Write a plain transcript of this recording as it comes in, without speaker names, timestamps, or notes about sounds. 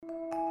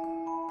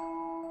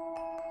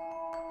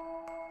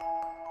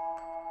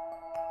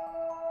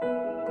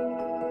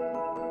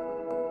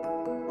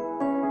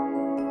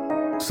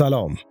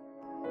سلام،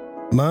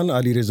 من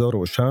علیرضا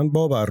روشن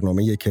با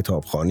برنامه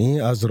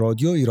کتابخوانی از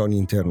رادیو ایران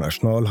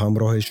اینترنشنال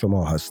همراه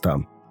شما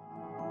هستم.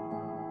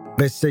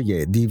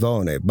 قصه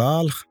دیوان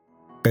بلخ،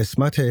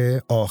 قسمت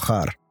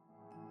آخر.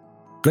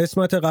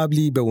 قسمت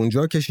قبلی به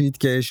اونجا کشید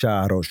که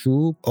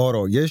شهرآشوب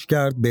آرایش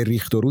کرد، به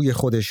ریخت و روی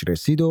خودش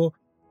رسید و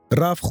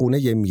رفت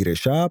خونه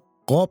میرشب،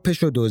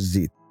 قاپشو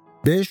دزدید.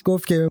 بهش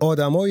گفت که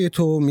آدمای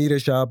تو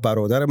میرشب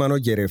برادر منو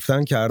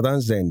گرفتن کردن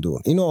زندون،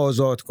 اینو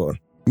آزاد کن.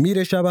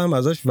 میرشب هم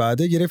ازش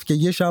وعده گرفت که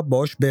یه شب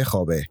باش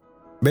بخوابه.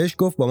 بهش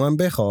گفت با من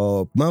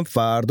بخواب، من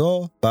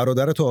فردا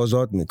برادرتو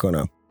آزاد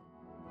میکنم.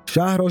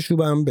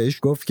 شهرآشوبم بهش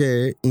گفت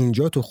که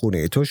اینجا تو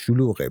خونه تو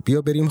شلوغه،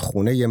 بیا بریم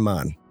خونه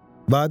من.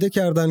 وعده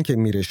کردن که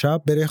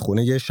میرشب بره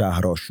خونه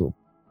شهرآشوب.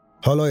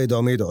 حالا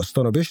ادامه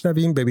داستانو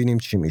بشنویم ببینیم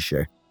چی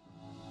میشه.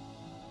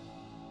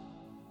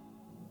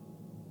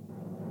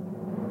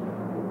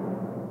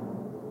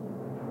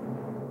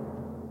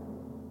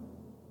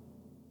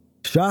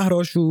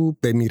 شهرآشوب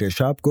به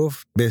میرشب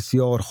گفت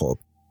بسیار خوب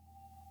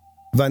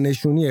و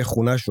نشونی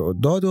خونه‌شو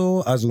داد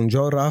و از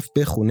اونجا رفت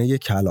به خونه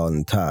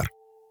کلانتر.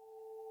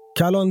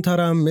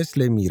 کلانترم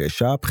مثل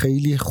میرشب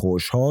خیلی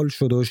خوشحال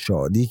شد و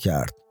شادی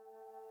کرد.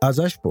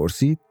 ازش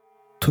پرسید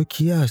تو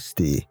کی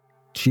هستی؟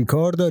 چی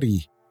کار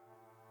داری؟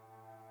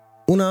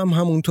 اونم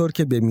همونطور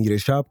که به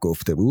میرشب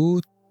گفته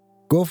بود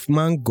گفت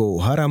من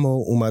گوهرم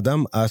و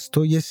اومدم از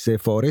تو یه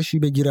سفارشی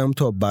بگیرم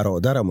تا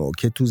برادرمو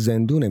که تو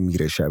زندون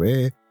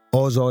میرشبه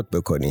آزاد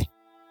بکنی.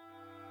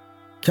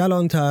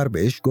 کلانتر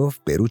بهش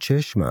گفت برو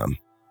چشمم،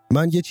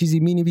 من یه چیزی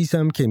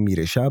می‌نویسم که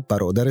میرشب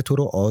برادر تو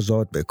رو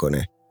آزاد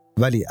بکنه،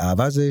 ولی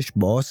عوضش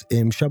باز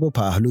امشب و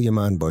پهلوی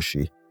من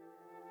باشی.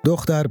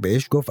 دختر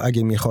بهش گفت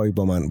اگه میخوای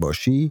با من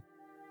باشی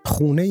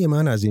خونه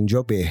من از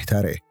اینجا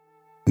بهتره،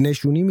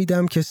 نشونی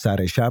میدم که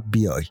سر شب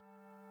بیای.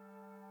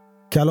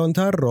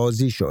 کلانتر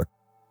راضی شد.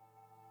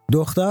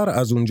 دختر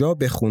از اونجا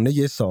به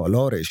خونه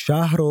سالار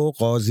شهر و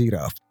قاضی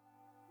رفت.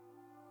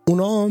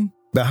 اونام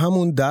به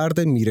همون درد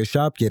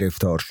میرشب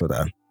گرفتار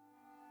شدن.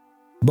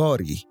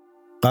 باری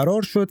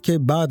قرار شد که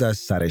بعد از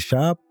سر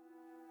شب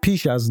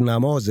پیش از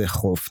نماز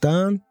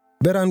خفتن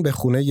برن به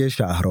خونه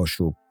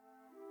شهرآشوب.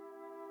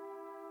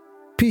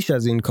 پیش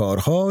از این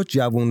کارها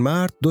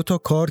جوانمرد 2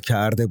 کار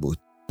کرده بود.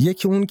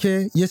 یکی اون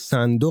که یه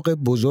صندوق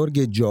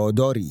بزرگ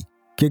جاداری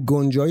که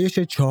گنجایش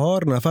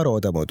 4 نفر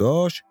آدمو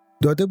داشت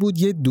داده بود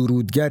یه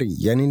درودگری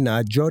یعنی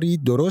نجاری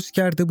درست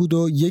کرده بود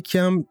و یکی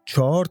هم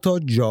 4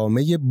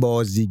 جامه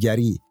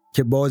بازیگری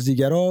که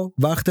بازیگرا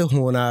وقت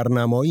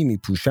هنرنمایی می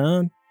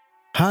پوشن،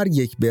 هر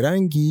یک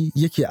برنگی،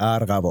 یکی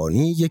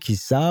ارغوانی، یکی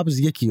سبز،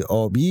 یکی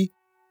آبی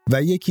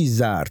و یکی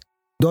زرد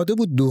داده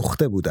بود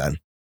دوخته بودن.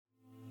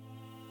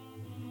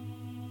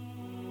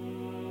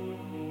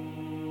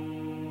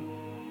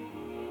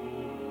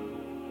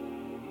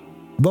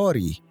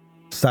 باری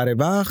سر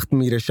وقت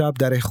میرشب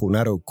در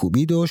خونه رو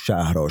کوبید و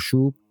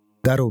شهرآشوب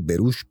در رو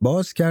بروش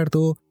باز کرد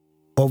و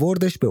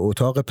آوردش به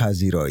اتاق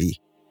پذیرایی.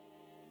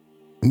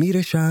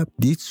 میرشب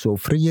دید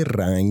سفره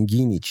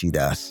رنگینی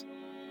چیده است،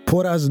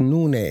 پر از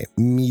نون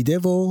میده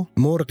و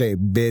مرغ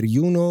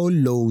بریون و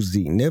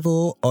لوزینه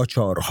و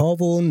آچارها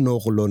و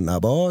نقل و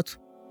نبات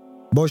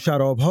با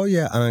شرابهای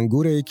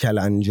انگور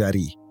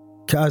کلنجری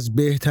که از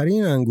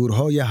بهترین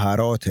انگورهای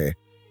هراته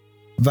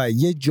و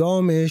یه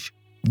جامش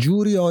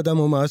جوری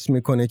آدمو مست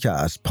میکنه که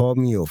از پا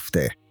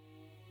میفته.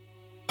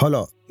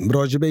 حالا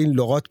راجب این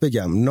لغات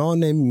بگم.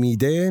 نان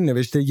میده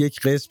نوشته یک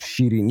قسم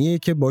شیرینیه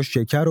که با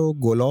شکر و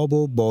گلاب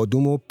و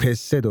بادوم و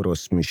پسته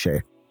درست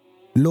میشه.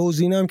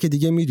 لوزینم که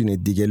دیگه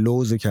میدونید دیگه،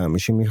 لوز که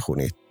همیشه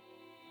میخونید.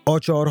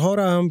 آچارها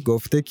رو هم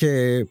گفته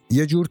که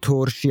یه جور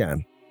ترشی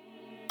هن.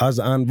 از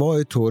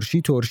انواع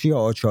ترشی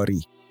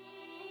آچاری.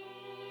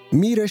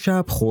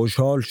 میرشب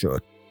خوشحال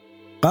شد.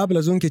 قبل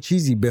از اون که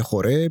چیزی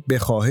بخوره به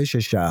خواهش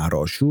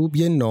شهرآشوب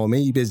یه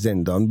نامه‌ای به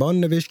زندانبان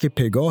نوشت که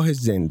پگاه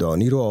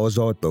زندانی رو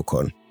آزاد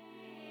بکن.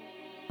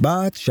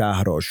 بعد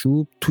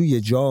شهرآشوب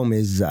توی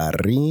جام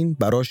زرین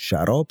براش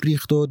شراب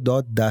ریخت و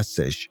داد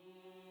دستش.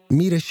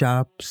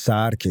 میرشب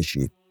سر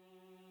کشید.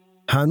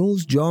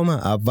 هنوز جام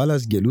اول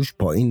از گلوش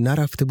پایین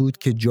نرفته بود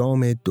که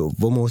جام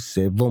دوم و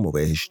سوم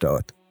بهش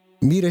داد.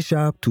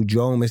 میرشب تو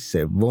جام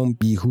سوم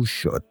بیهوش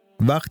شد.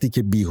 وقتی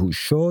که بیهوش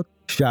شد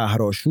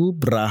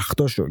شهرآشوب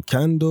رختاشو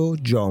کند و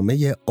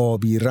جامه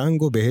آبی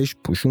رنگو بهش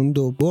پوشوند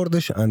و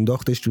بردش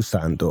انداختش تو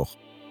صندوق.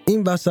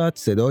 این وسط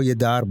صدای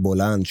در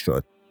بلند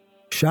شد.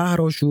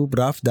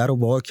 شهرآشوب رفت در رو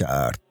وا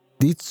کرد.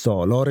 دید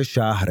سالار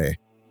شهره.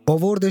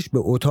 آوردش به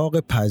اتاق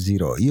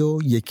پذیرایی و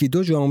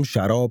 1-2 جام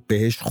شراب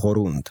بهش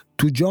خوروند.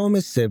 تو جام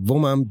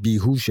سومم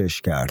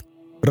بیهوشش کرد.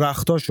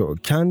 رختاشو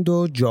کند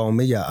و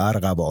جامه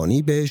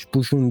ارغوانی بهش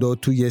پوشوند و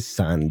توی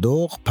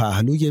صندوق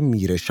پهلوی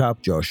میرشب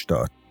جاش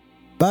داد.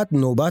 بعد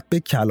نوبت به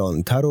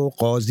کلانتر و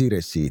قاضی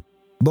رسید.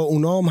 با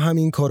اونام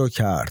همین کارو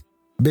کرد.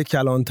 به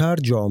کلانتر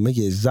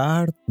جامه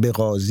زرد، به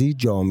قاضی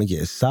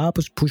جامه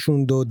سبز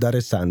پوشوند و در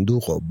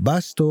صندوق و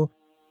بست و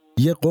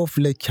یه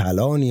قفل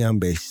کلانی هم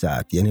بهش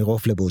زد، یعنی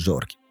قفل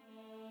بزرگ.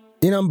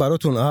 اینم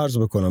براتون عرض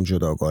بکنم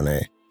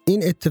جداگانه.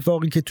 این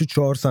اتفاقی که تو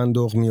 4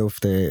 صندوق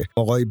میفته،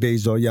 آقای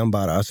بیضایی هم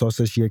بر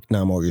اساسش یک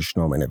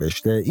نمایشنامه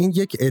نوشته، این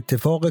یک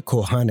اتفاق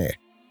کهنه.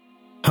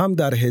 هم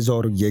در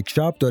 1001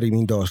 شب داریم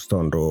این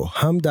داستان رو،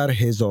 هم در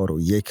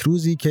 1001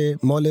 روزی که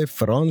مال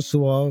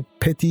فرانسوا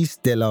پتیس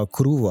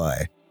دلاکروواه.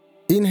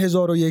 این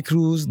 1001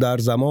 روز در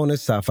زمان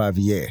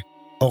صفویه.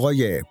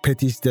 آقای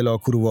پتیس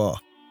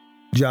دلاکروواه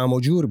جمع و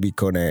جور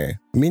بیکنه،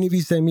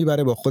 مینویسه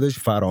میبره با خودش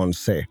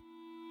فرانسه.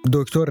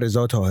 دکتر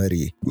رضا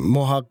طاهری،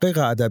 محقق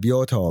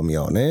ادبیات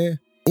عامیانه،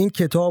 این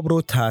کتاب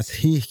رو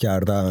تصحیح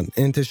کردن.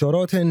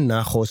 انتشارات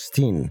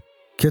نخستین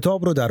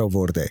کتاب رو در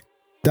آورده.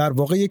 در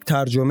واقع یک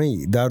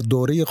ترجمه‌ای در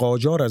دوره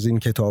قاجار از این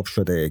کتاب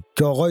شده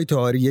که آقای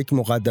طاهری یک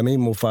مقدمه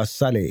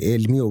مفصل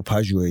علمی و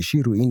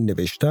پژوهشی رو این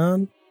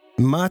نوشتن.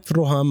 متن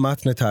رو هم،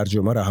 متن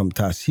ترجمه رو هم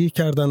تصحیح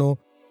کردن و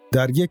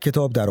در یک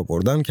کتاب در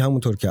آوردن که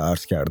همونطور که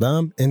عرض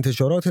کردم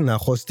انتشارات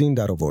نخستین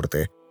در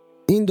آورده.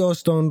 این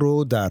داستان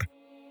رو در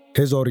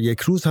 1001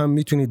 روز هم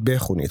میتونید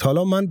بخونید.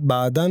 حالا من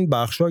بعداً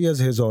بخشای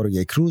از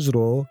 1001 روز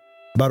رو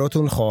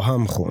براتون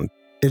خواهم خوند.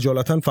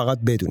 اجالتا فقط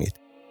بدونید.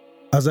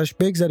 ازش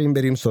بگذاریم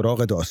بریم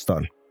سراغ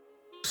داستان.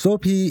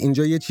 صبحی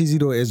اینجا یه چیزی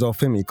رو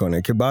اضافه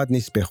میکنه که بعد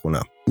نیست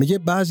بخونم. میگه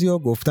بعضیا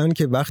گفتن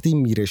که وقتی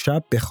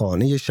میرشب به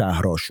خانه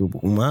شهرآشوب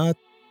اومد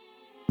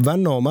و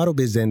نامه رو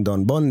به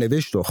زندانبان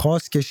نوشت و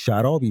خواست که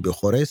شرابی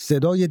بخوره،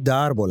 صدای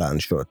در بلند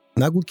شد.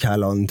 نگو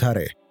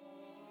کلانتره.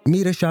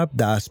 میرشب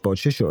دست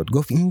باچه شد.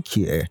 گفت این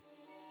کیه؟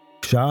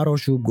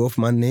 شهرآشوب گفت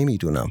من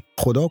نمیدونم.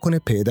 خدا کنه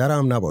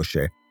پدرم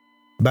نباشه.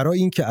 برای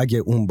اینکه اگه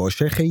اون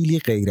باشه خیلی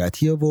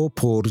غیرتیه و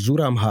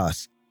پرزورم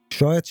هست.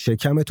 شاید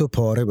شکمتو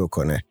پاره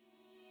بکنه.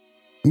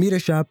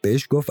 میرشب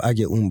بهش گفت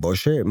اگه اون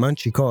باشه من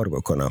چی کار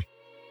بکنم؟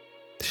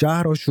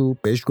 شهرآشوب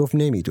بهش گفت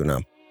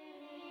نمیدونم.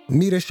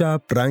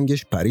 میرشب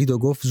رنگش پرید و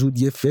گفت زود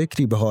یه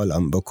فکری به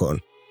حالم بکن.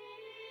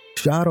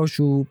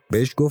 شهرآشوب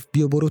بهش گفت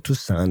بیا برو تو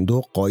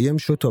صندوق قایم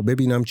شو تا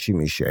ببینم چی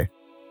میشه.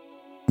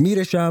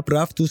 میرشب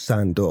رفت تو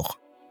صندوق.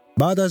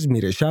 بعد از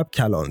میرشب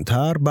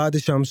کلانتر،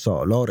 بعدش هم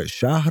سالار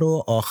شهر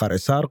و آخر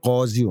سر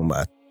قاضی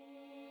اومد.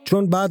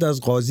 چون بعد از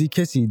قاضی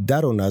کسی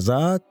در و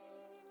نزد،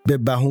 به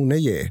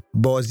بهونه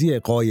بازی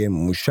قایم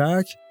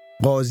موشک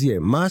قاضی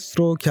مست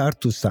رو کرد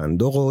تو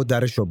صندوق و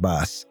درشو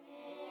بست.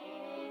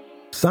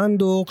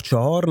 صندوق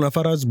 4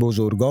 نفر از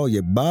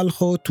بزرگای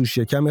بلخ و تو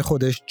شکم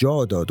خودش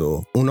جا داد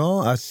و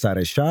اونا از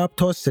سر شب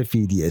تا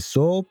سفیدی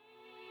صبح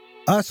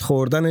از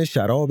خوردن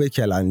شراب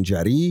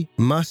کلنجری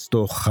مست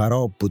و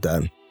خراب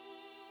بودن.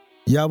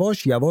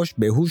 یواش یواش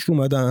به هوش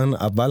اومدن.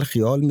 اول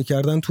خیال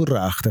میکردن تو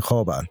رخت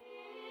خوابن.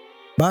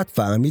 بعد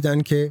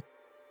فهمیدن که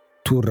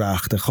تو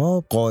رخت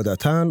خواب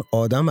قاعدتاً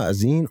آدم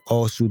از این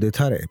آسوده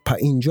تره.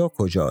 اینجا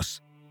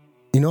کجاست؟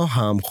 اینا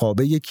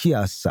همخوابه کی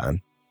هستن؟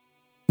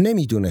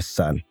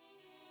 نمیدونستن.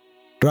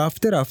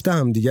 رفته رفته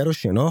همدیگر رو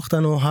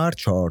شناختن و هر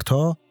 4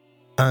 تا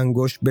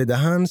انگشت به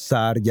دهن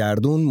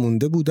سرگردون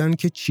مونده بودن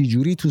که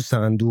چجوری تو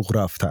صندوق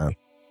رفتن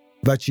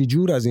و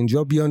چجور از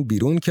اینجا بیان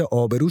بیرون که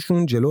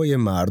آبروشون جلوی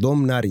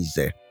مردم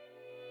نریزه.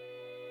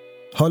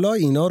 حالا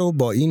اینا رو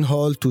با این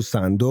حال تو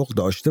صندوق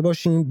داشته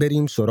باشیم.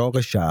 بریم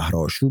سراغ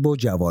شهرآشوب و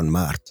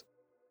جوانمرد.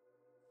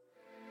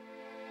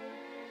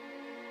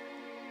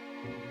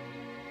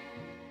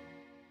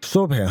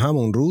 صبح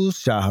همون روز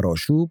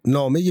شهرآشوب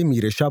نامه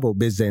میرشب و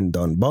به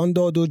زندانبان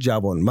داد و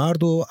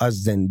جوانمرد و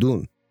از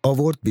زندون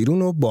آورد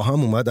بیرون و با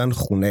هم اومدن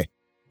خونه.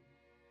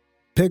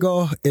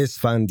 پگاه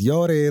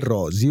اسفندیار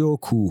رازی و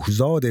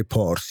کوهزاد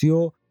پارسی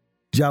و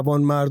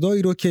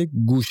جوانمردایی رو که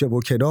گوشه و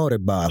کنار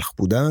بلخ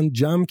بودن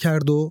جمع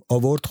کرد و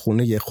آورد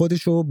خونه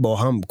خودش و با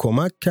هم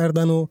کمک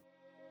کردن و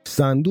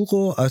صندوق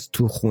رو از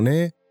تو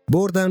خونه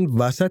بردن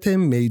وسط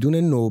میدون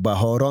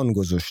نوبهاران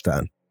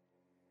گذاشتن.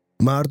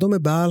 مردم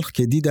بلخ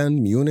که دیدن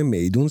میون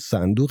میدون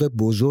صندوق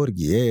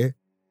بزرگیه،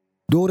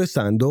 دور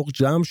صندوق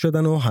جمع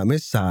شدن و همه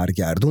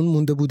سرگردون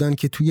مونده بودن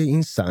که توی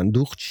این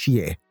صندوق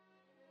چیه.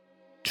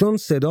 چون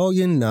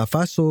صدای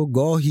نفس و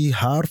گاهی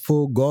حرف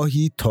و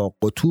گاهی تاق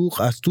و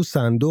توق از تو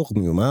صندوق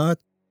می اومد،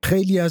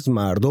 خیلی از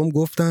مردم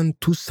گفتن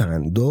تو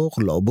صندوق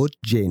لابد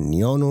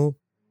جنیان و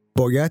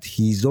باید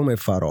هیزم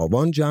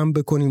فراوان جمع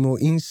بکنیم و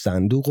این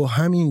صندوق رو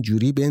همین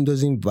جوری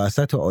بندازیم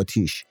وسط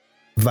آتیش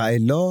و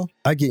الا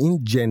اگه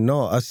این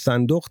جنا از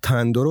صندوق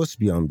تندرست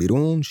بیان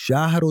بیرون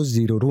شهر رو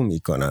زیر و رو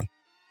میکنن.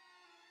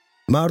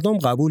 مردم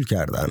قبول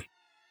کردن.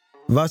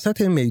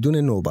 وسط میدون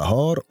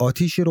نوبهار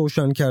آتیشی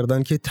روشن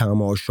کردن که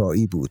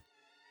تماشایی بود.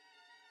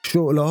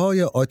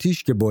 شعله‌های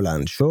آتیش که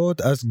بلند شد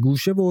از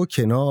گوشه و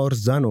کنار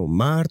زن و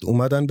مرد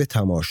اومدن به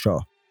تماشا.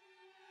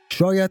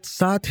 شاید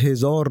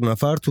 100,000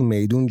 نفر تو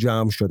میدون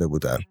جمع شده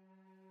بودن.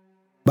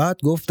 بعد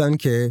گفتن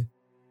که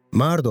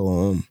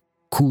مردم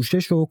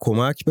کوشش و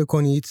کمک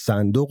بکنید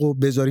صندوق رو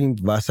بذاریم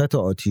وسط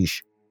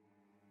آتیش.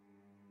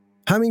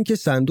 همین که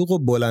صندوق رو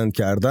بلند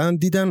کردن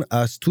دیدن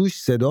از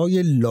توش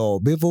صدای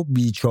لابه و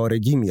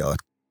بیچارگی میاد.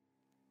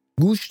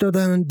 گوش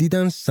دادن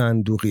دیدن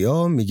صندوقی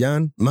ها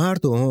میگن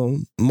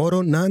مردم ما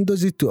رو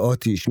نندازید تو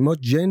آتیش، ما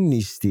جن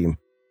نیستیم،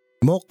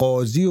 ما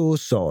قاضی و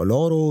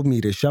سالار و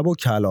میرشب و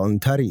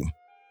کلانتریم،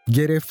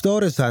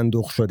 گرفتار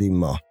صندوق شدیم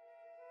ما.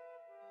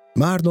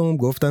 مردم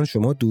گفتن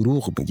شما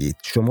دروغ میگید،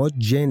 شما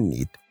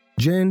جنید.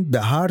 جن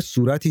به هر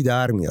صورتی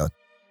در میاد،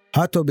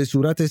 حتی به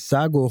صورت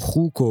سگ و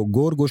خوک و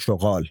گرگ و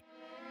شغال.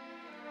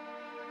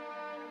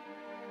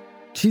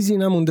 چیزی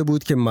نمونده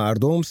بود که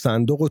مردم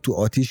صندوق تو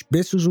آتیش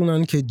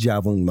بسوزونن که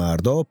جوان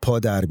مردا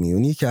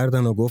پادرمیونی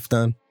کردن و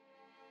گفتن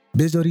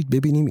بذارید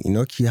ببینیم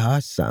اینا کی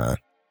هستن.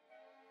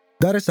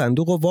 در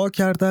صندوق رو وا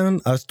کردن.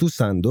 از تو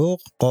صندوق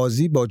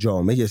قاضی با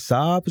جامه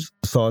سبز،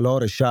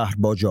 سالار شهر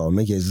با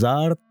جامه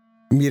زرد،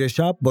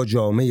 میرشب با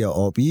جامه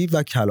آبی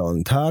و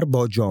کلانتر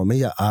با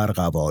جامه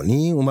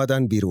ارغوانی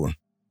اومدن بیرون.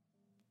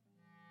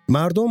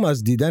 مردم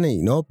از دیدن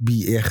اینا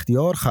بی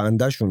اختیار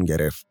خنده‌شون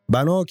گرفت.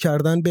 بنا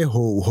کردن به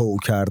هو هو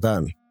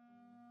کردن.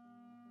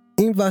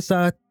 این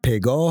وسط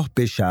پگاه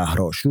به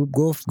شهرآشوب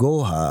گفت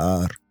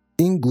گوهر،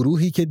 این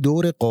گروهی که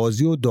دور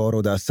قاضی و دار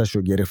و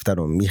دستشو گرفتن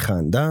و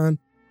میخندن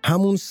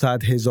همون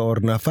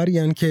 100,000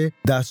 نفرین که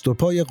دست و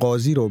پای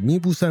قاضی رو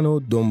میبوسن و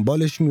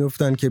دنبالش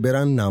میفتن که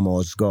برن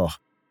نمازگاه.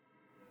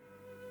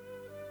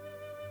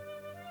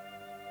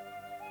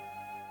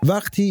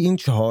 وقتی این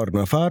 4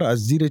 نفر از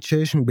زیر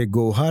چشم به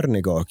گوهر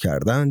نگاه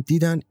کردن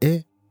دیدن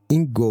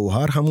این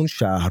گوهر همون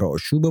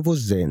شهرآشوبه و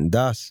زنده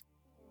است.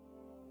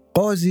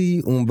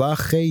 قاضی اون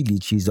وقت خیلی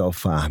چیزا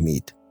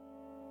فهمید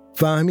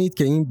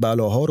که این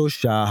بلاها رو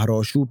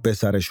شهرآشوب به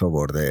سرش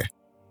آورده.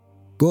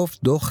 گفت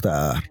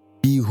دختر،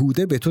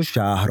 بیهوده به تو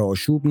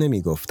شهرآشوب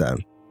نمی گفتن.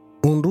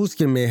 اون روز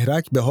که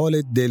مهرک به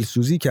حال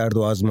دلسوزی کرد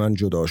و از من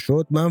جدا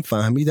شد من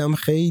فهمیدم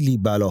خیلی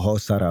بلاها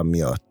سرم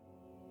میاد.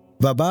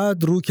 و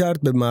بعد رو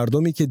کرد به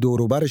مردمی که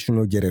دوروبرشون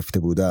رو گرفته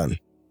بودن.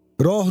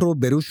 راه رو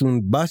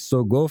بروشون بست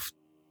و گفت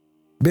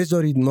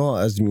بذارید ما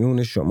از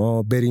میون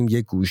شما بریم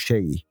یک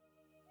گوشه‌ای.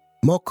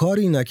 ما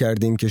کاری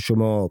نکردیم که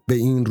شما به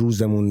این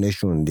روزمون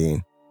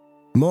نشوندین.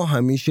 ما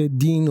همیشه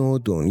دین و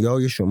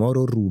دنیای شما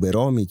رو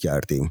روبرا می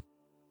کردیم.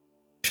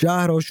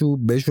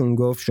 شهرآشوب بهشون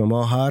گفت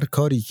شما هر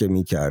کاری که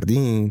می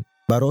کردین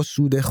برای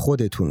سود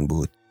خودتون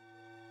بود.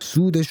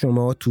 سود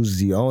شما تو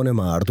زیان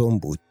مردم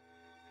بود.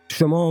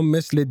 شما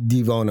مثل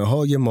دیوانه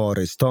های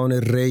مارستان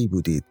ری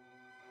بودید.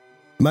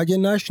 مگه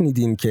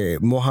نشنیدین که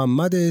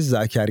محمد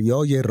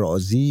زکریای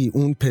رازی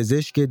اون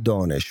پزشک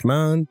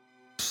دانشمند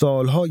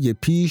سالهای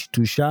پیش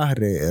تو شهر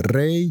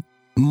ری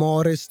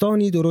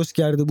مارستانی درست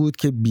کرده بود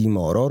که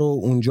بیمارا رو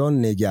اونجا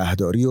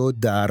نگهداری و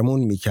درمون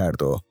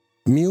میکرد و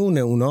میون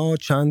اونا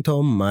چند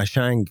تا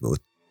مشنگ بود.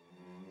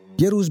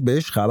 یه روز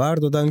بهش خبر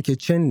دادن که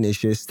چه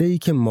نشسته‌ای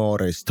که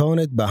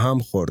مارستانت به هم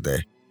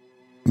خورده.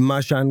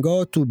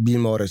 مشنگا تو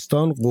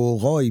بیمارستان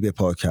قوقایی به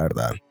پا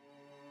کردن.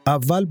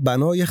 اول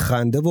بنای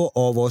خنده و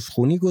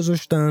آوازخونی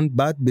گذاشتن،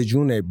 بعد به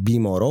جون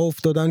بیمارا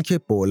افتادن که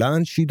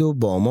بلند شید و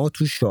با ما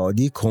تو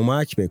شادی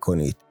کمک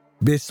بکنید.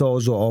 به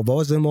ساز و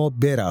آواز ما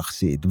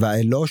برقصید و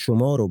الا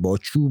شما رو با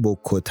چوب و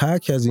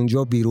کتک از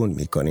اینجا بیرون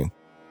میکنیم.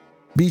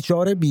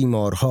 بیچاره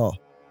بیمارها،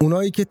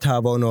 اونایی که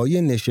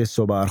توانایی نشست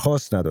و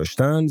برخاست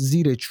نداشتن،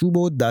 زیر چوب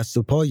و دست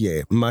و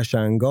پای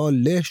مشنگا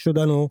له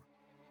شدن و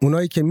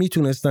اونایی که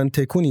میتونستن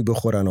تکونی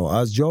بخورن و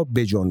از جا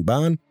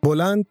بجنبن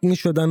بلند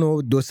میشدن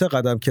و 2-3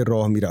 قدم که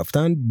راه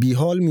میرفتن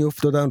بیحال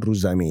میافتادن رو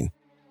زمین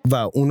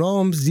و اونا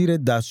هم زیر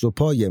دست و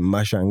پای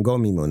مشنگا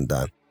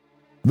میموندن.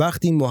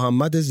 وقتی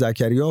محمد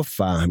زکریا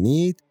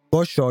فهمید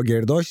با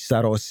شاگرداش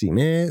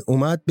سراسیمه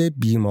اومد به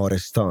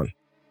بیمارستان.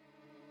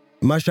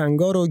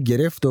 مشنگا رو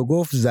گرفت و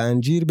گفت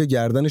زنجیر به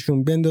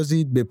گردنشون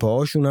بندازید، به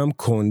پاهاشون هم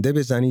کنده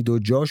بزنید و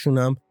جاشون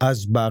هم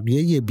از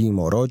بقیه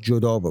بیمارا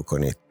جدا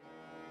بکنید.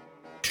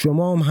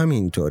 شما هم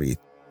همینطورید.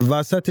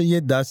 وسط یه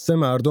دسته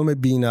مردم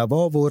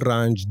بینوا و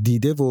رنج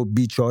دیده و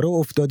بیچاره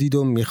افتادید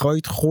و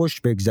میخواید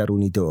خوش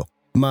بگذرونید و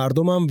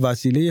مردم هم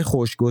وسیله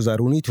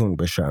خوشگذرونیتون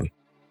بشن.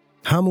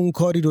 همون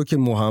کاری رو که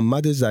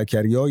محمد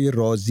زکریای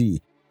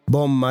رازی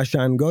با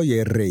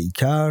مشنگای ری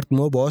کرد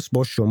ما باز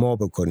با شما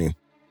بکنیم.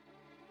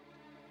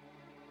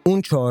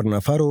 اون 4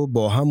 نفر رو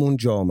با همون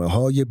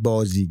جامه‌های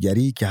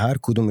بازیگری که هر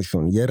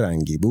کدومشون یه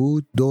رنگی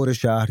بود دور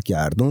شهر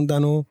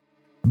گردوندن و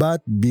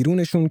بعد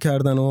بیرونشون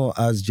کردن و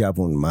از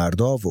جوان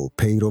مردا و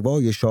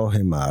پیروای شاه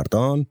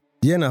مردان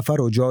 1 نفر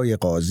رو جای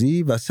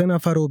قاضی و 3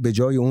 نفر رو به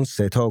جای اون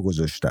 3 تا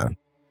گذاشتن.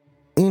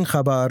 این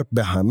خبر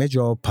به همه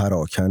جا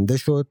پراکنده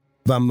شد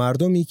و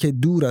مردمی که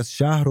دور از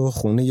شهر و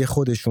خونه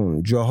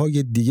خودشون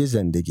جاهای دیگه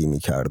زندگی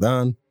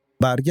می‌کردن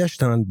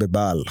برگشتن به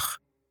بلخ.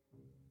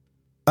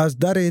 از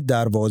در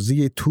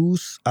دروازه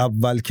توس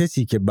اول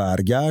کسی که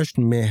برگشت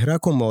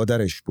مهرک و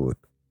مادرش بود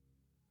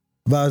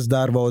و از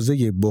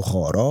دروازه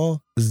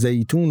بخارا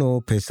زیتون و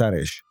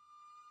پسرش.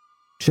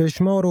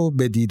 چشما رو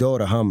به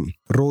دیدار هم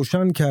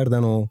روشن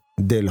کردن و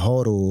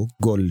دلها رو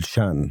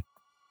گلشن.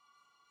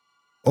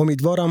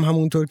 امیدوارم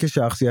همونطور که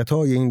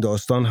شخصیت‌های این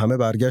داستان همه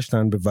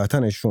برگشتن به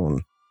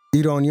وطنشون،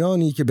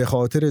 ایرانیانی که به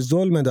خاطر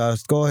ظلم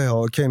دستگاه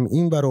حاکم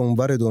این ور و اون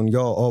ور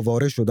دنیا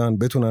آواره شدن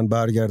بتونن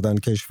برگردن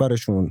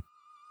کشورشون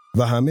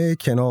و همه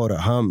کنار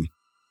هم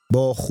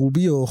با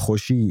خوبی و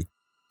خوشی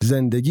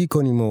زندگی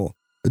کنیم و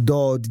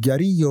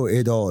دادگری و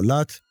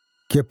عدالت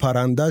که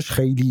پرندش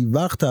خیلی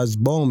وقت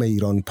از بام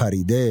ایران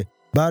پریده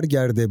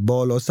برگرده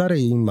بالا سر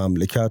این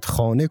مملکت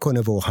خانه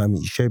کنه و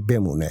همیشه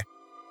بمونه.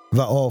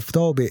 و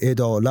آفتاب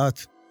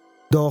عدالت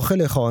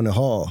داخل خانه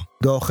ها،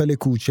 داخل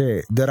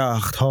کوچه،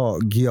 درخت ها،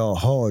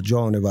 گیاه ها،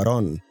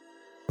 جانوران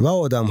و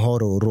آدم ها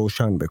رو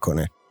روشن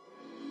بکنه.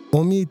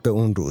 امید به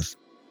اون روز.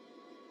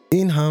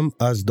 این هم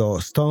از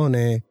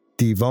داستان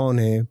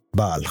دیوان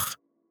بلخ.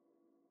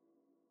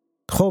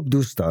 خب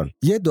دوستان،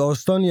 یه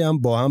داستانی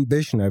هم با هم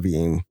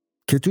بشنویم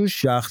که تو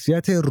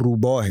شخصیت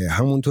روباه،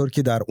 همونطور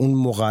که در اون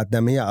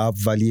مقدمه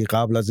اولی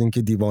قبل از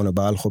اینکه دیوان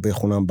بلخ رو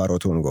بخونم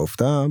براتون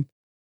گفتم.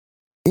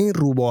 این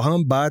روباه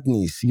هم بد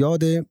نیست،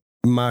 یاد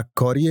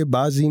مکاری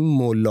بعضی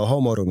ملاها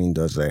ما رو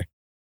میندازه.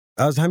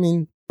 از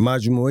همین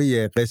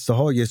مجموعه قصه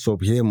های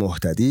صبحی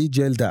مهتدی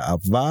جلد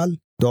اول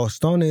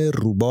داستان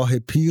روباه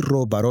پیر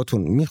رو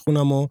براتون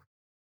میخونم و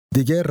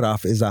دیگه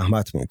رفع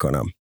زحمت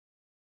میکنم.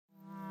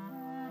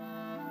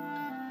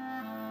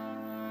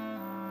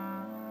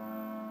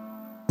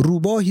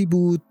 روباهی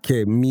بود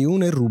که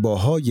میون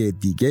روباهای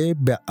دیگه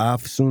به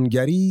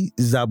افسونگری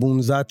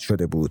زبون زد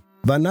شده بود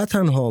و نه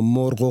تنها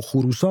مرغ و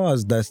خروسا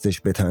از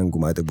دستش به تنگ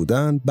اومده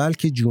بودن،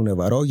 بلکه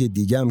جونورای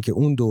دیگه هم که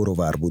اون دور و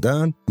ور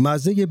بودن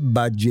مزه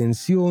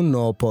بدجنسی و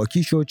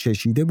ناپاکیشو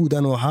چشیده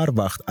بودن و هر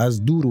وقت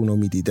از دور اونو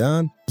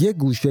میدیدن یه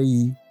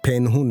گوشه‌ای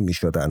پنهون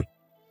میشدن.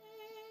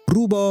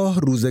 روباه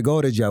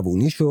روزگار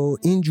جوونیشو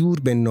اینجور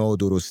به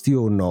نادرستی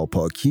و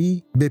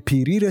ناپاکی به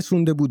پیری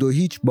رسونده بود و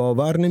هیچ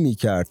باور نمی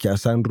کرد که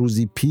اصلا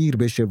روزی پیر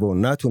بشه و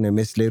نتونه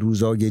مثل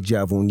روزای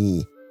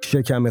جوونی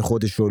شکم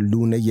خودشو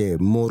لونه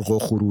مرغ و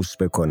خروس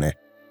بکنه.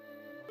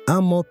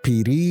 اما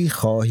پیری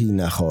خواهی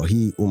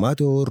نخواهی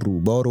اومد و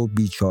روباه رو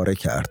بیچاره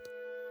کرد.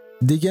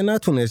 دیگه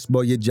نتونست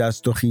با یه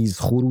جست و خیز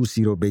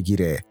خروسی رو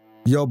بگیره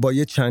یا با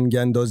یه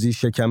چنگندازی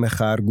شکم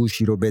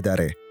خرگوشی رو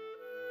بدره.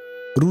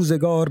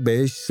 روزگار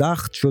بهش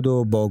سخت شد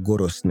و با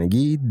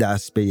گرسنگی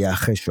دست به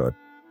یخه شد.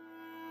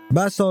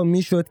 بسا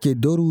می شد که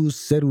 2 روز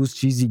 3 روز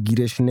چیزی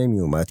گیرش نمی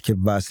اومد که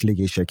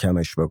وصله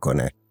شکمش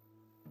بکنه.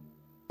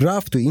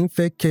 رفت تو این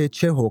فکر که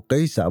چه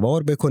حقه‌ای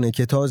سوار بکنه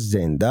که تا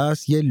زنده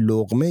است یه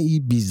لقمه‌ای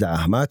بی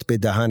زحمت به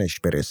دهنش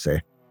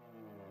برسه.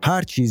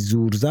 هر چیز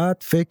زور زد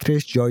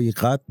فکرش جایی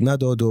قد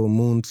نداد و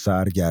موند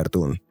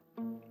سرگردون.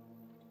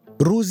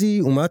 روزی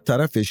اومد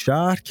طرف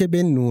شهر که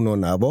به نون و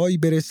نوایی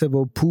برسه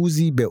و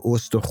پوزی به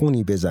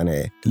استخونی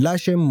بزنه،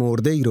 لش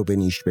مرده‌ای رو به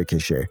نیش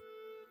بکشه.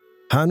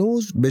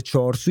 هنوز به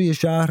چارسوی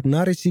شهر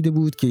نرسیده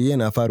بود که یه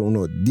نفر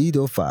اونو دید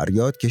و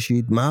فریاد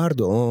کشید: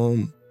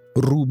 مردم،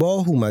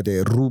 روباه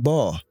اومده،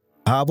 روباه،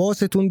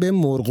 حواستون به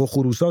مرغ و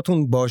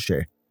خروساتون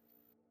باشه.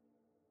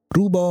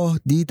 روباه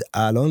دید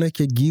الانه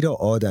که گیر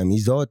آدمی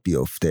زاد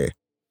بیفته.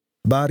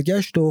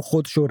 برگشت و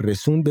خودشو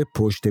رسون به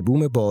پشت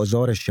بوم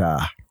بازار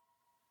شهر.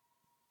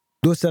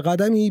 2-3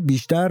 قدمی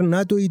بیشتر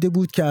ندویده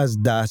بود که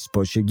از دست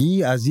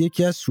پاشگی از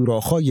یکی از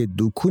سوراخ‌های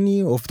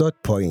دکونی افتاد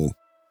پایین.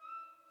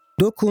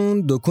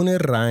 دکون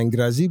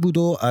رنگرزی بود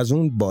و از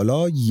اون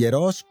بالا یه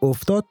راست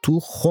افتاد تو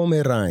خم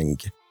رنگ.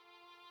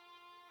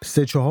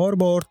 3-4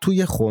 بار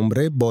توی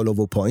خمره بالا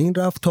و پایین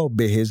رفت تا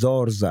به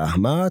 1000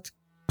 زحمت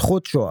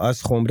خودشو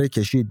از خمره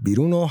کشید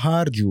بیرون و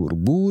هر جور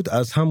بود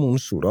از همون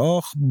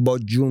سوراخ با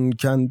جون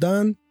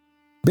کندن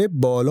به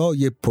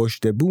بالای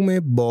پشت بوم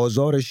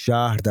بازار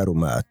شهر در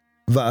اومد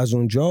و از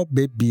اونجا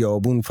به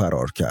بیابون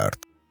فرار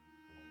کرد.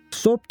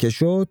 صبح که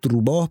شد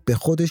روباه به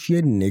خودش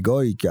یه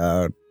نگاهی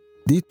کرد،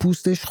 دید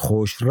پوستش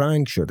خوش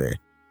رنگ شده،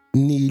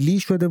 نیلی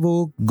شده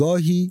و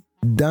گاهی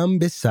دم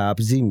به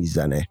سبزی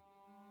میزنه.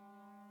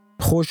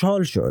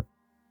 خوشحال شد،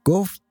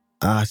 گفت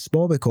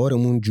اسباب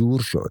کارمون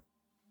جور شد.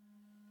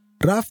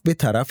 رفت به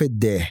طرف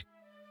ده.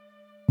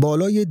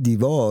 بالای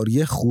دیوار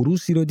یه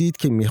خروسی رو دید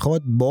که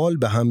میخواد بال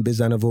به هم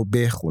بزنه و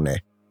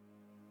بخونه.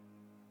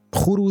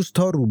 خروس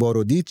تا روباه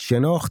رو دید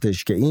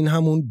شناختش که این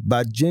همون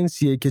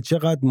بدجنسیه که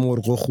چقدر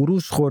مرغ و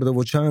خروس خورده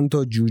و چند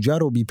تا جوجه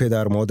رو بی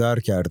پدر مادر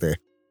کرده.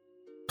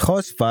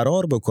 خواست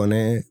فرار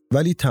بکنه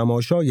ولی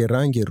تماشای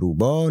رنگ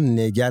روباه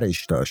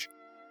نگرش داشت.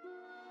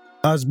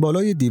 از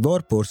بالای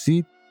دیوار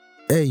پرسید: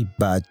 ای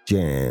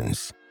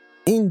بدجنس،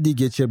 این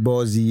دیگه چه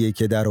بازیه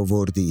که در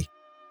آوردی؟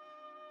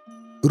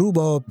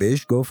 روباه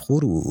بهش گفت: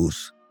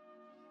 خروس،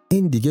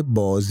 این دیگه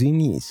بازی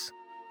نیست.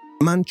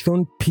 من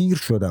چون پیر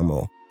شدم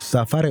و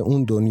سفر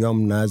اون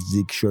دنیام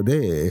نزدیک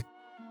شده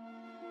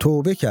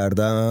توبه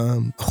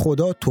کردم،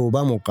 خدا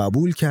توبه‌مو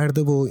قبول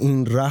کرده و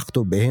این رخت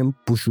رو بهم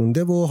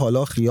پوشونده و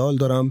حالا خیال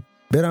دارم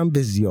برم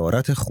به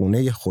زیارت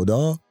خونه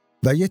خدا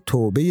و یه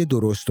توبه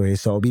درست و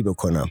حسابی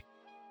بکنم.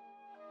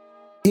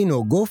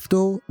 اینو گفت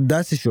و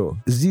دستشو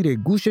زیر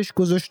گوشش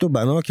گذاشت و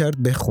بنا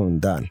کرد به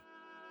خوندن.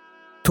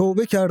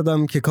 توبه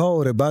کردم که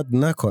کار بد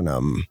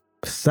نکنم،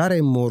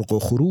 سر مرغ و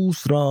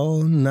خروس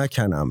را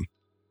نکنم.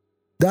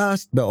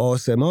 دست به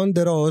آسمان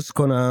دراز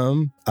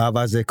کنم،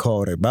 عوض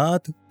کار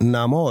بد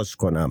نماز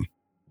کنم.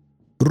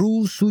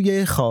 رو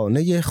سوی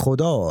خانه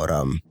خدا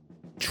آرم،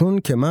 چون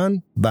که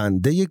من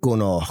بنده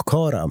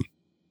گناهکارم.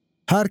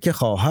 هر که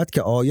خواهد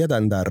که آید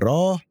اندر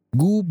راه،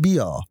 گو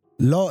بیا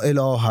لا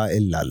اله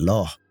الا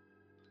الله.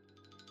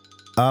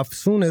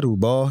 افسون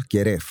روباه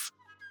گرفت.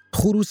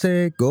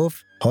 خروسه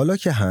گفت: حالا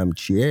که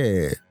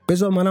همچیه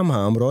بذار منم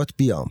همراهت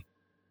بیام،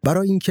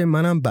 برای اینکه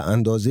منم به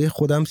اندازه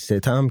خودم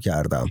ستم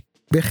کردم.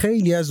 به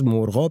خیلی از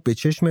مرغا به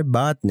چشم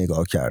بد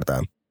نگاه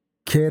کردم.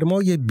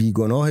 کرمای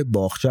بیگناه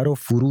باغچه رو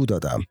فرو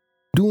دادم.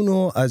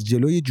 دونو از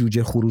جلوی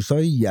جوجه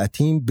خروسای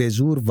یتیم به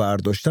زور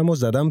ورداشتم و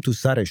زدم تو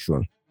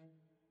سرشون.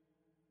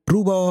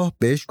 روباه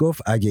بهش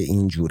گفت اگه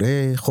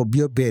اینجوره خب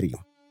بیا بریم.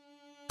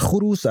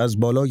 خروس از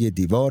بالای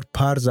دیوار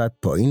پر زد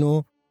پایین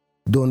و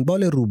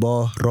دنبال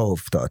روباه راه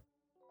افتاد.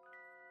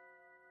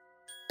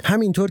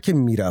 همینطور که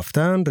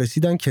میرفتن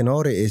رسیدن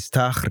کنار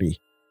استخری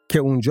که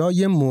اونجا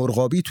یه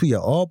مرغابی توی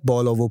آب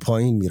بالا و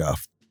پایین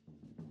میرفت.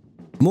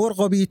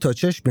 مرغابی تا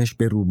چشمش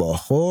به روباه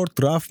خورد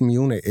رفت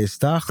میون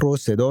استخر و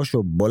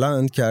صداشو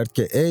بلند کرد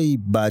که ای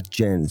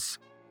بدجنس،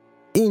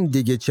 این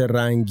دیگه چه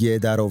رنگیه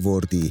در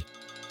آوردی؟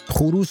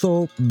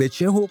 خروسو به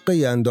چه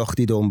حقی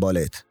انداختی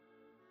دنبالت؟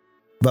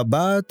 و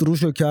بعد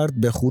روشو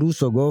کرد به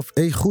خروس و گفت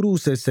ای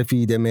خروس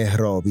سفید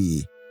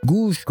مهرابی،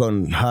 گوش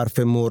کن حرف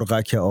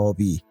مرغک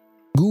آبی،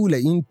 گول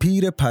این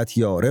پیر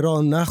پتیاره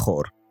را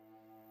نخور.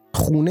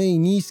 خونه ای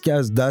نیست که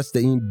از دست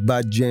این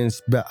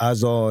بدجنس به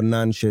عزا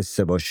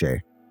ننشسته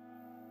باشه.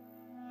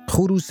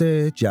 خروس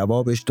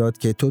جوابش داد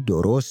که تو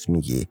درست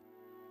میگی،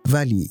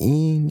 ولی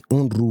این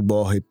اون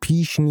روباه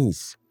پیش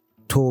نیست.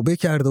 توبه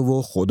کرده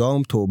و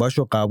خدام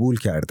توبهشو قبول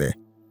کرده.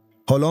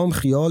 حالا هم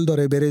خیال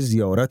داره بره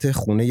زیارت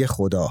خونه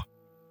خدا.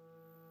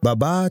 و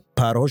بعد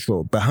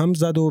پرهاشو به هم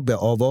زد و به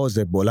آواز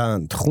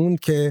بلند خوند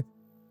که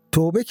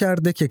توبه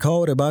کرده که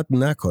کار بد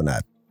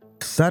نکند،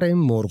 سر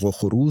مرغ و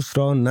خروس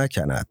را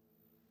نکند،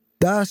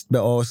 دست به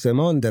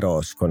آسمان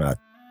دراز کند،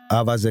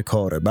 عوض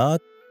کار بد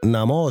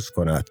نماز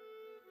کند،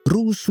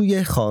 رو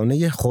سوی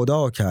خانه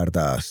خدا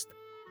کرده است،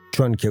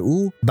 چون که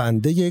او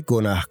بنده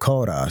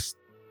گناهکار است.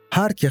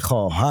 هر که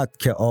خواهد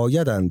که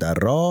آید اندر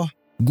راه،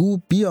 گو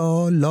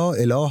بیا لا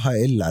اله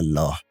الا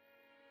الله.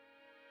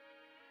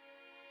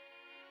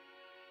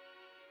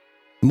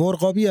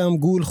 مرغابی هم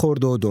گول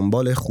خورد و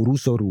دنبال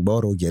خروس و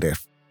روباه رو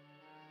گرفت.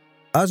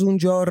 از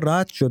اونجا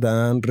رد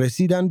شدن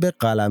رسیدن به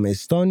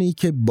قلمستانی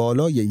که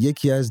بالای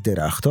یکی از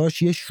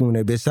درختاش یه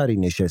شونه بسری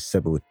نشسته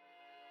بود.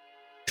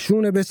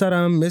 شونه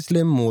بسرم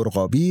مثل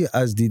مرغابی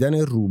از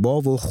دیدن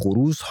روباه و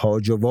خروس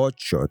هاج و واج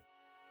شد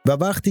و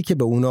وقتی که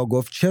به اونا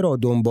گفت چرا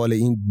دنبال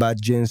این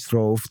بدجنس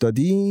را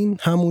افتادین،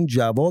 همون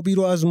جوابی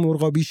رو از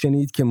مرغابی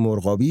شنید که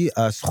مرغابی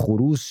از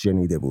خروس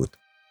شنیده بود.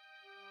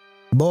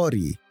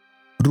 باری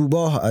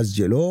روباه از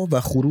جلو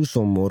و خروس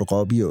و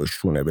مرغابی و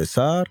شونه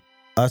بسر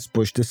از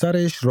پشت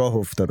سرش راه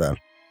افتادن.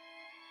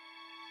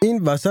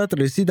 این وسط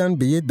رسیدن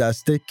به یه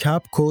دسته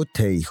کپک و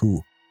تیهو.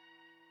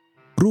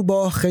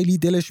 روباه خیلی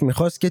دلش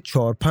میخواست که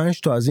 4-5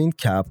 تا از این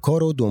کپکا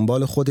رو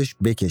دنبال خودش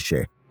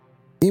بکشه.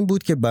 این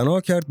بود که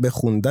بنا کرد به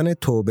خوندن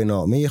توبه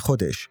نامه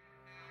خودش.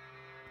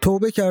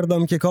 توبه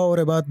کردم که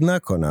کار بد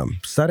نکنم،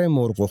 سر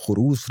مرغ و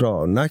خروس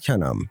را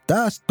نکنم،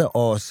 دست به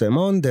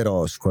آسمان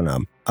دراز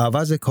کنم،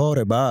 عوض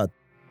کار بد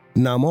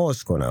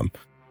نماز کنم،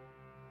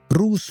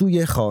 رو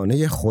سوی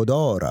خانه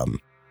خدا رم،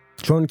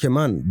 چون که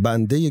من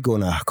بنده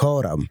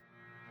گناهکارم.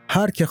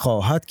 هر که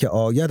خواهد که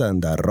آید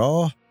اندر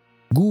راه،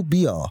 گو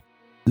بیا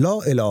لا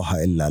اله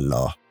الا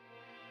الله.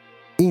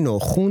 اینو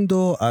خوند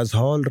و از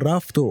حال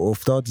رفت و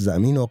افتاد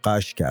زمین و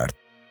قش کرد.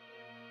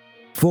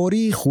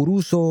 فوری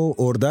خروس و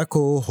اردک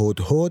و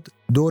هدهد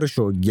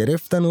دورشو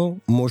گرفتن و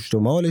مشت و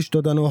مالش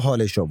دادن و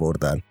حالش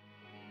آوردن.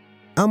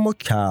 اما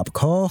کپک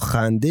ها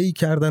خنده‌ای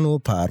کردن و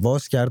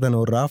پرواز کردن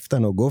و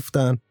رفتن و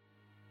گفتن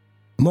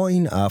ما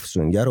این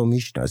افسونگر رو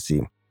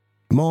میشناسیم.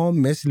 ما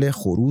مثل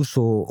خروس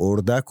و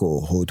اردک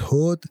و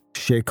هدهد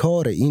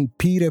شکار این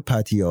پیر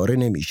پتیاره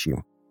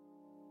نمیشیم.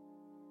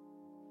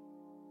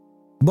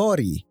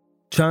 باری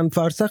چند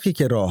فرسخی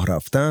که راه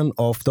رفتن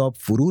آفتاب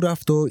فرو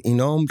رفت و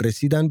اینام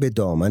رسیدن به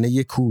دامن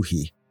یک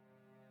کوهی.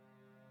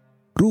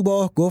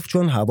 روباه گفت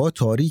چون هوا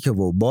تاریکه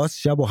و باز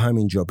شب و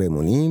همینجا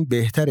بمونیم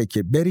بهتره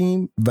که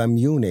بریم و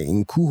میون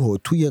این کوه و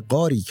توی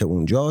غاری که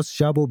اونجاست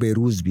شب و به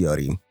روز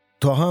بیاریم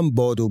تا هم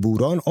باد و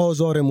بوران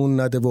آزارمون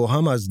نده و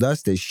هم از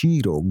دست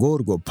شیر و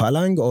گرگ و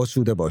پلنگ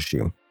آسوده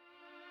باشیم.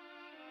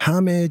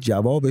 همه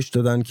جوابش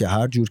دادن که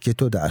هر جور که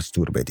تو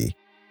دستور بدی.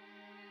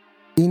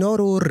 اینا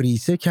رو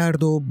ریسه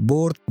کرد و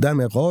برد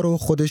دم غار و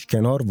خودش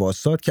کنار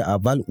واساد که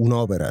اول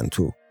اونا برن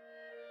تو.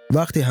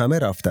 وقتی همه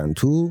رفتن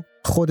تو،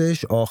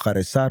 خودش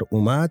آخر سر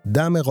اومد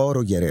دم غار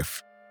رو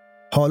گرفت.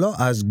 حالا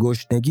از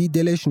گشنگی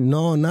دلش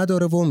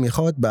نداره و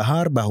میخواد به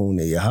هر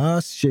بهونه‌ای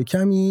هست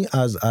شکمی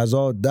از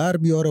عزا در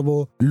بیاره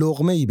و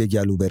لقمه‌ای به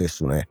گلو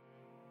برسونه.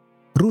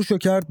 روشو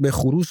کرد به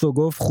خروس و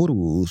گفت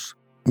خروس،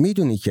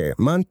 میدونی که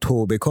من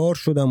توبه کار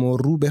شدم و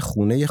رو به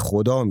خونه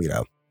خدا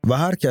میرم و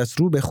هر کس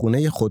رو به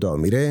خونه خدا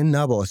میره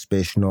نباس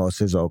بهش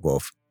ناسزا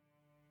گفت.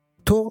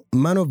 تو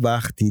منو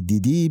وقتی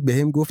دیدی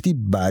بهم گفتی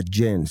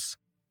بدجنس.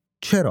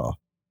 چرا؟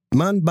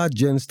 من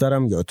بدجنس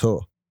ترم یا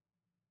تو؟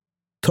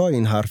 تا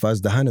این حرف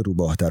از دهن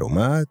روباه در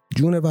اومد،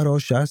 جونورا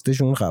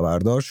شستشون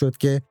خبردار شد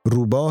که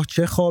روباه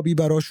چه خوابی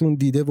براشون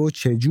دیده و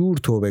چه جور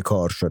توبه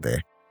کار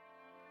شده.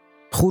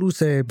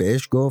 خروس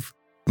بهش گفت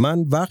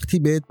من وقتی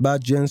بهت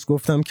بدجنس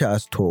گفتم که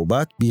از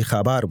توبت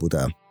بیخبر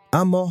بودم،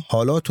 اما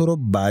حالا تو رو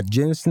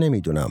بدجنس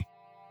نمیدونم.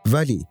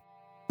 ولی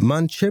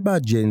من چه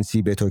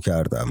بدجنسی به تو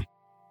کردم؟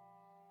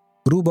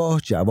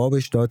 روباه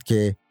جوابش داد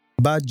که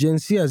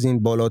بدجنسی از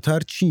این بالاتر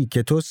چی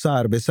که تو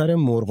سر به سر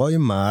مرغای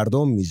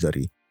مردم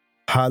میذاری؟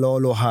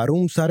 حلال و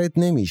حروم سرت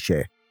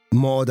نمیشه،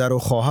 مادر و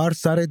خواهر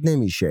سرت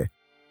نمیشه.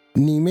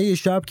 نیمه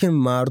شب که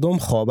مردم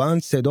خوابن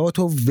صدا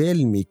تو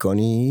ول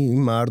میکنی،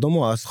 مردم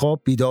رو از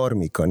خواب بیدار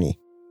میکنی.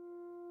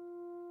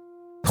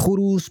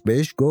 خروس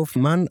بهش گفت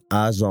من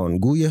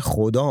اذانگوی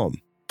خدام،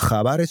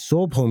 خبر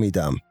صبح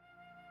میدم.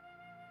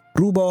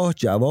 روباه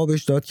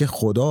جوابش داد که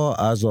خدا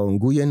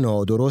اذانگوی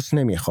نادرست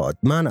نمیخواد،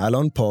 من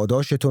الان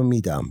پاداشتو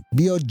میدم،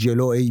 بیا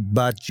جلو ای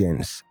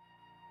بدجنس.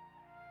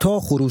 تا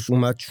خروس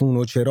اومد چون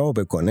و چرا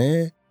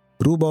بکنه،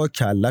 روباه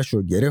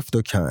کلشو گرفت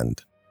و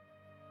کند.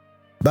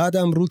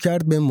 بعدم رو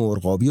کرد به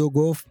مرغابی و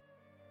گفت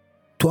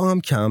تو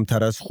هم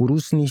کمتر از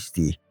خروس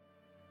نیستی،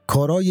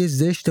 کارای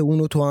زشت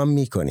اونو تو هم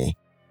میکنی،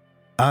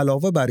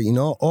 علاوه بر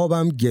اینا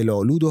آبم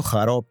گلالود و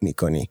خراب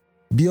میکنی،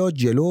 بیا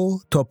جلو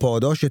تا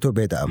پاداشتو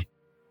بدم.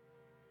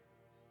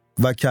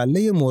 و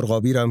کله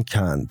مرغابی رم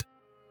کند.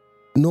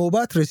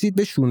 نوبت رسید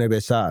به شونه به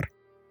سر.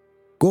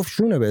 گفت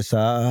شونه به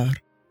سر،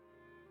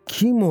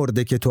 کی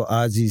مرده که تو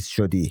عزیز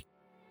شدی؟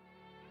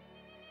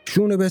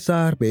 شونه به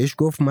سر بهش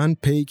گفت من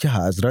پیک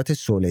حضرت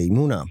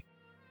سلیمونم،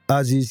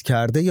 عزیز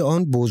کرده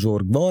آن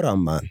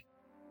بزرگوارم من.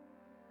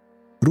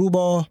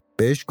 روباه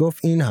بهش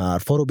گفت این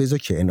حرفا رو بذار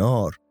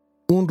کنار،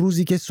 اون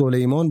روزی که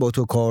سلیمان با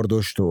تو کار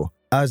داشت و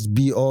از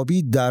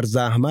بیابی در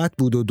زحمت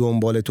بود و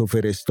دنبال تو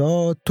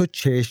فرستاد، تو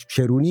چشم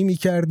چرونی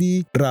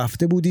میکردی،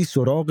 رفته بودی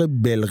سراغ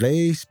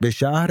بلقیس به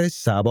شهر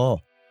سبا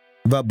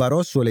و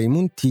برا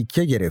سلیمون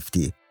تیکه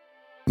گرفتی.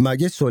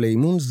 مگه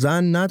سلیمون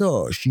زن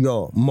نداشت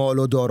یا مال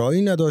و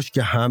دارایی نداشت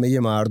که همه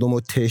مردم رو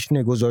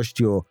تشنه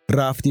گذاشتی و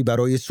رفتی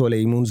برای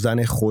سلیمون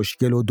زن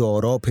خوشگل و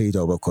دارا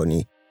پیدا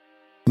بکنی؟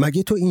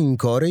 مگه تو این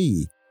کاره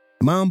ای؟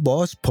 من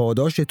باز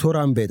پاداش تو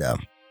رم بدم.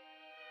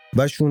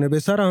 و شونه به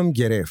سرم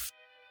گرفت.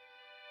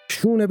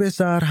 شونه به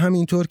سر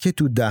همینطور که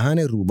تو دهن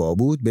روباه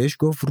بود بهش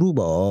گفت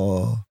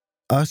روباه،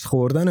 از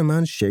خوردن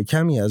من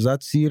شکمی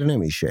ازت سیر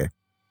نمیشه،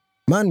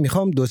 من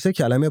میخوام 2-3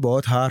 کلمه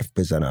باهات حرف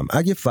بزنم،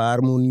 اگه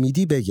فرمون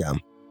میدی بگم.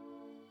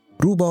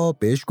 روباه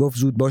بهش گفت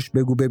زود باش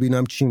بگو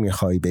ببینم چی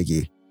میخوای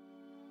بگی.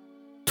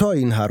 تا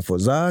این حرفو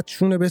زد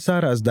شونه به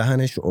سر از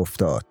دهنش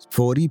افتاد،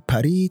 فوری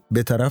پرید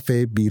به طرف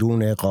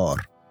بیرون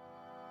غار.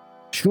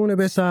 شونه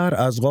به سر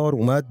از غار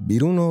اومد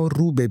بیرون و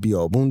رو به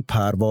بیابون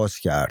پرواز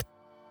کرد.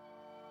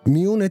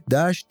 میون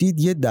دشت دید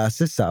یه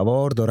دسته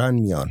سوار دارن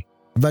میان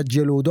و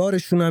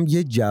جلودارشون هم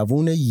یه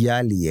جوون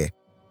یلیه.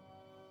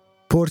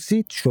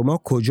 پرسید شما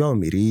کجا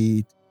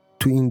میرید؟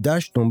 تو این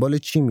دشت دنبال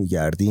چی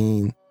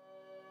میگردین؟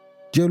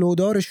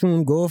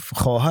 جلودارشون گفت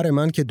خواهر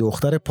من که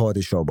دختر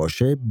پادشاه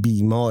باشه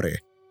بیماره.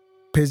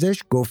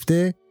 پزشک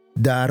گفته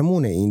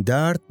درمون این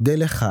درد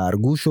دل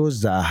خرگوش و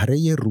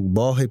زهره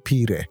روباه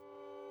پیره.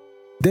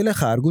 دل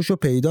خرگوش رو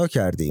پیدا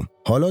کردیم،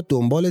 حالا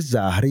دنبال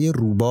زهره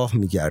روباه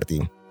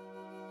میگردیم.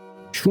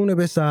 شونه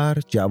به سر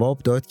جواب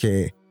داد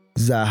که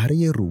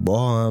زهره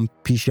روباه هم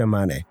پیش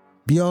منه،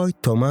 بیاید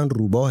تا من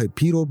روباه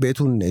پیر رو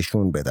بهتون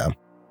نشون بدم.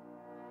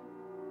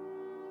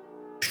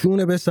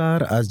 شونه به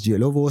سر از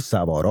جلو و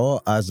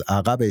سوارا از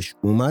عقبش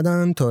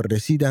اومدن تا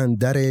رسیدن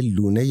در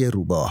لونه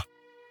روباه.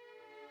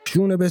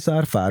 شونه به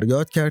سر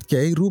فریاد کرد که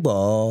ای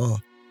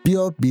روباه،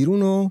 بیا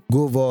بیرون و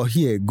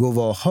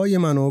گواههای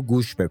منو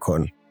گوش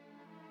بکن.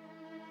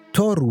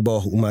 تا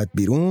روباه اومد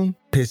بیرون،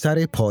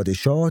 پسر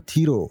پادشاه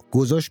تیرو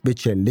گذاشت به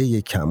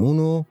چله کمون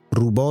و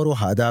روباه رو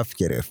هدف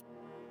گرفت.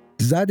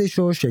 زدش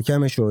و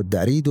شکمش رو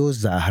درید و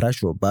زهرش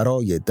رو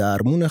برای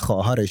درمون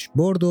خواهرش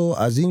برد و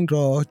از این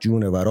راه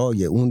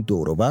جونورای اون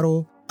دوروبر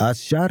رو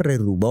از شر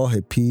روباه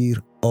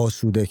پیر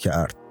آسوده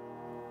کرد.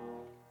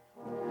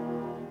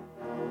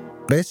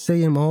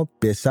 قصه ما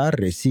به سر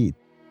رسید،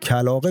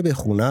 کلاغه به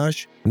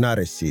خونش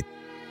نرسید.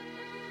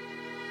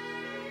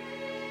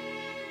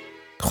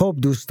 خب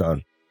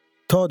دوستان،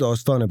 تا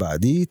داستان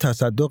بعدی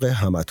تصدق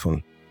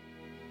همتون.